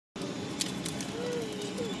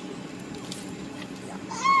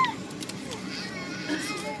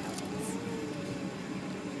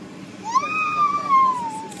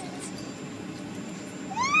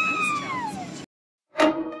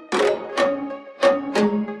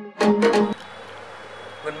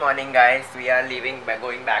Morning guys, we are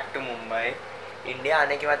going back to Mumbai. India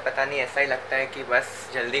आने के बाद पता नहीं ऐसा ही लगता है कि बस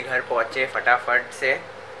जल्दी घर पहुँचे फटाफट से।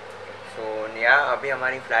 या अभी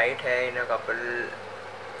हमारी फ़्लाइट है in couple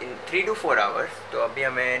in 3 to 4 hours. तो अभी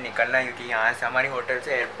हमें निकलना है क्योंकि यहाँ से हमारी होटल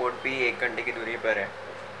से एयरपोर्ट भी 1 घंटे की दूरी पर है।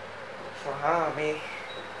 हाँ, अभी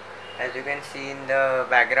as you can see in the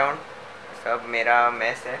background सब मेरा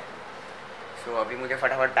मेस है। अभी मुझे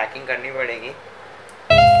फटाफट पैकिंग करनी पड़ेगी।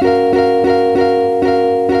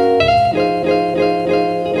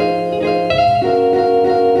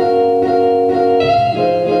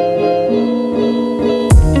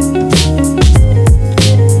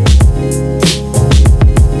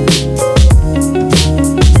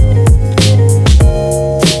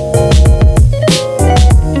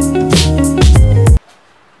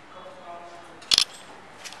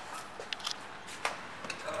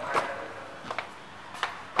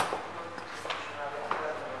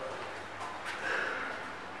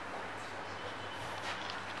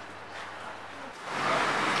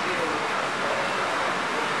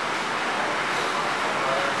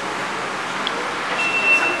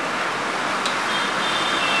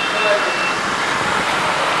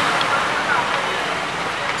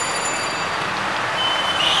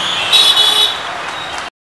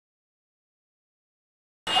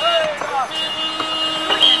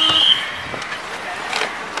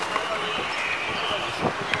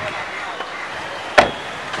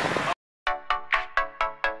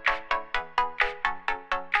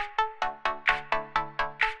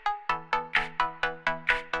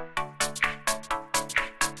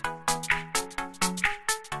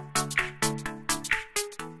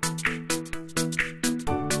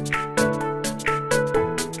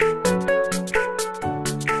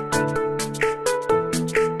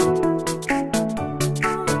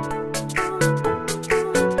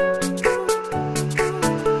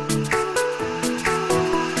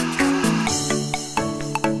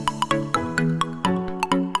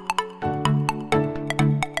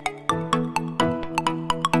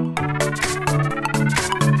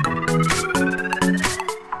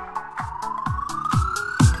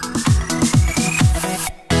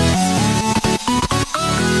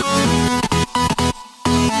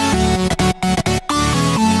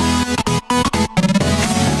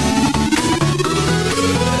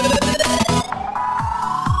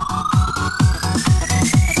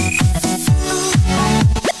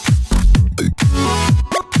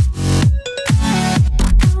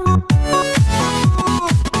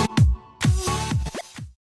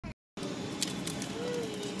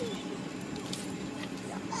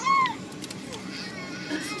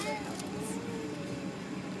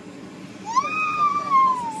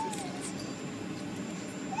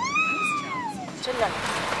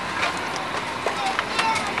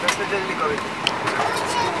 जल्दी करो।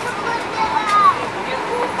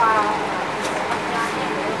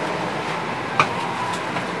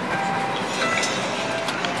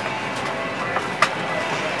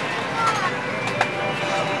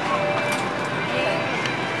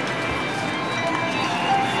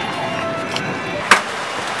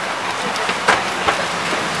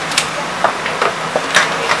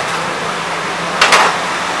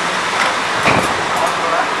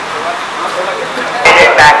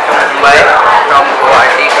 Back to Mumbai from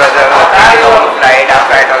Guwahati. It was a very long flight. Our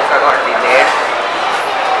flight also got delayed.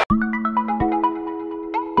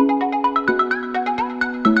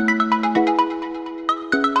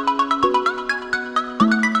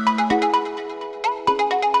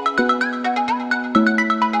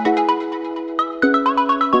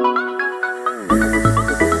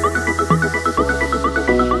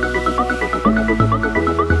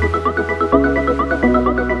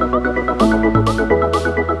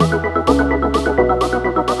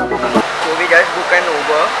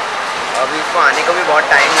 अभी इसको आने को भी बहुत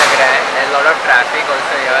टाइम लग रहा है। There's a lot of traffic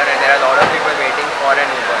also here and there are a lot of people waiting for an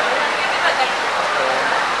Uber. So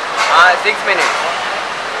 6 minutes.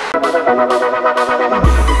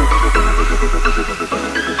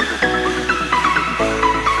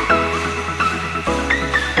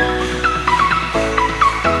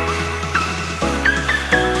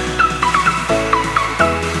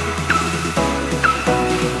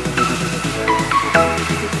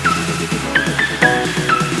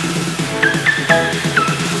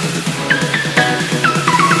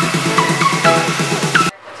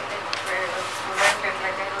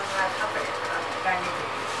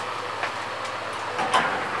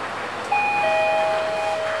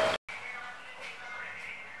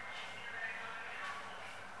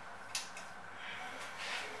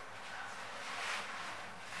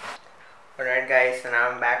 Alright guys, so now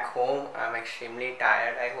I'm back home. I'm extremely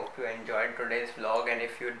tired. I hope you enjoyed today's vlog, and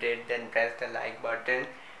if you did, then press the like button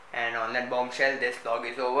And on that bombshell, this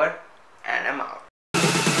vlog is over and I'm out.